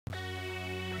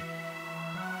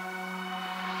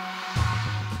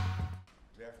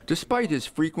Despite his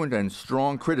frequent and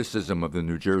strong criticism of the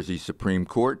New Jersey Supreme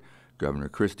Court, Governor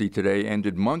Christie today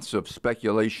ended months of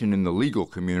speculation in the legal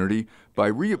community by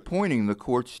reappointing the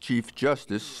court's Chief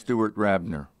Justice, Stuart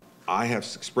Rabner. I have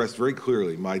expressed very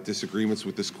clearly my disagreements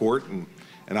with this court,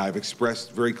 and I've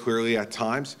expressed very clearly at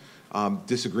times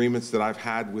disagreements that I've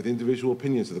had with individual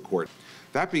opinions of the court.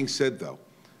 That being said, though,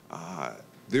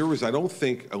 there was, I don't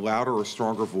think, a louder or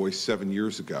stronger voice 7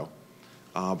 years ago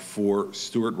for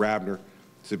Stuart Rabner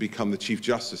to become the Chief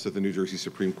Justice of the New Jersey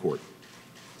Supreme Court.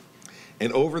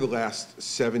 And over the last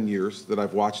 7 years that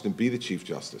I've watched him be the Chief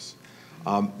Justice,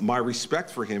 my respect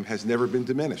for him has never been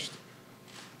diminished.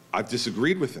 I've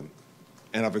disagreed with him,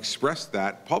 and I've expressed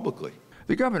that publicly.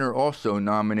 The governor also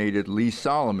nominated Lee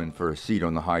Solomon for a seat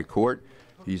on the High Court.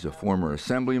 He's a former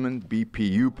assemblyman,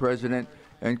 BPU president,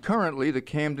 and currently the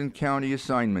Camden County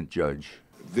assignment judge.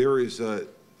 There is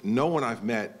no one I've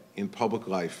met in public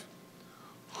life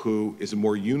who is a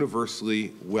more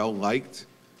universally well-liked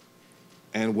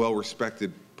and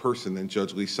well-respected person than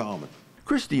Judge Lee Solomon.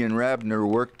 Christie and Rabner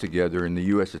worked together in the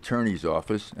U.S. Attorney's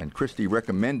Office, and Christie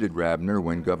recommended Rabner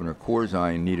when Governor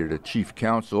Corzine needed a chief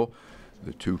counsel.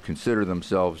 The two consider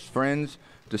themselves friends,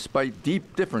 despite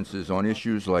deep differences on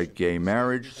issues like gay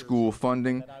marriage, school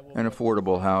funding, and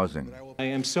affordable housing. I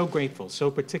am so grateful, so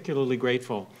particularly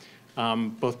grateful,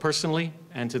 both personally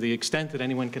and to the extent that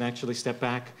anyone can actually step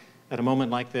back at a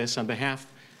moment like this on behalf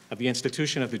of the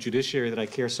institution of the judiciary that I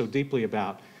care so deeply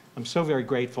about. I'm so very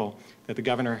grateful that the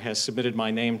governor has submitted my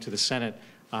name to the Senate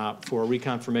for a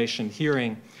reconfirmation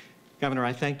hearing. Governor,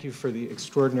 I thank you for the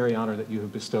extraordinary honor that you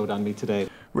have bestowed on me today.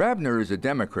 Rabner is a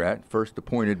Democrat, first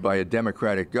appointed by a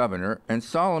Democratic governor, and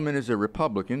Solomon is a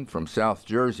Republican from South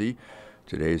Jersey.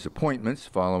 Today's appointments,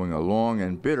 following a long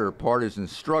and bitter partisan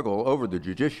struggle over the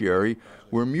judiciary,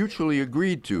 were mutually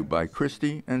agreed to by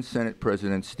Christie and Senate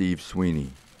President Steve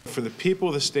Sweeney. For the people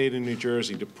of the state of New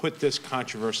Jersey to put this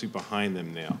controversy behind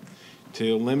them now, to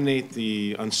eliminate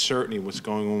the uncertainty of what's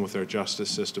going on with our justice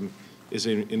system, is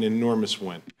an enormous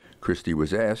win. Christie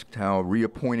was asked how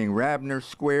reappointing Rabner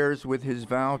squares with his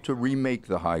vow to remake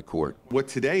the High Court. What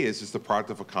today is the product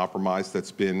of a compromise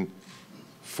that's been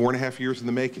 4.5 years in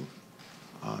the making.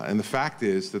 And the fact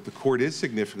is that the court is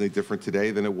significantly different today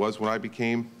than it was when I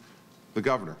became the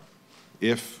governor.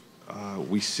 If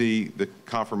we see the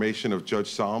confirmation of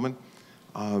Judge Solomon,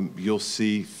 you'll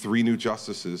see 3 new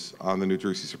justices on the New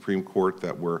Jersey Supreme Court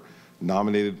that were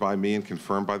nominated by me and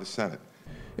confirmed by the Senate.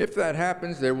 If that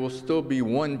happens, there will still be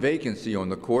 1 vacancy on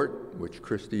the court, which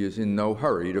Christie is in no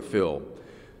hurry to fill.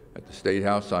 At the State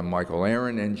House, I'm Michael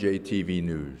Aaron, NJTV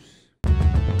News.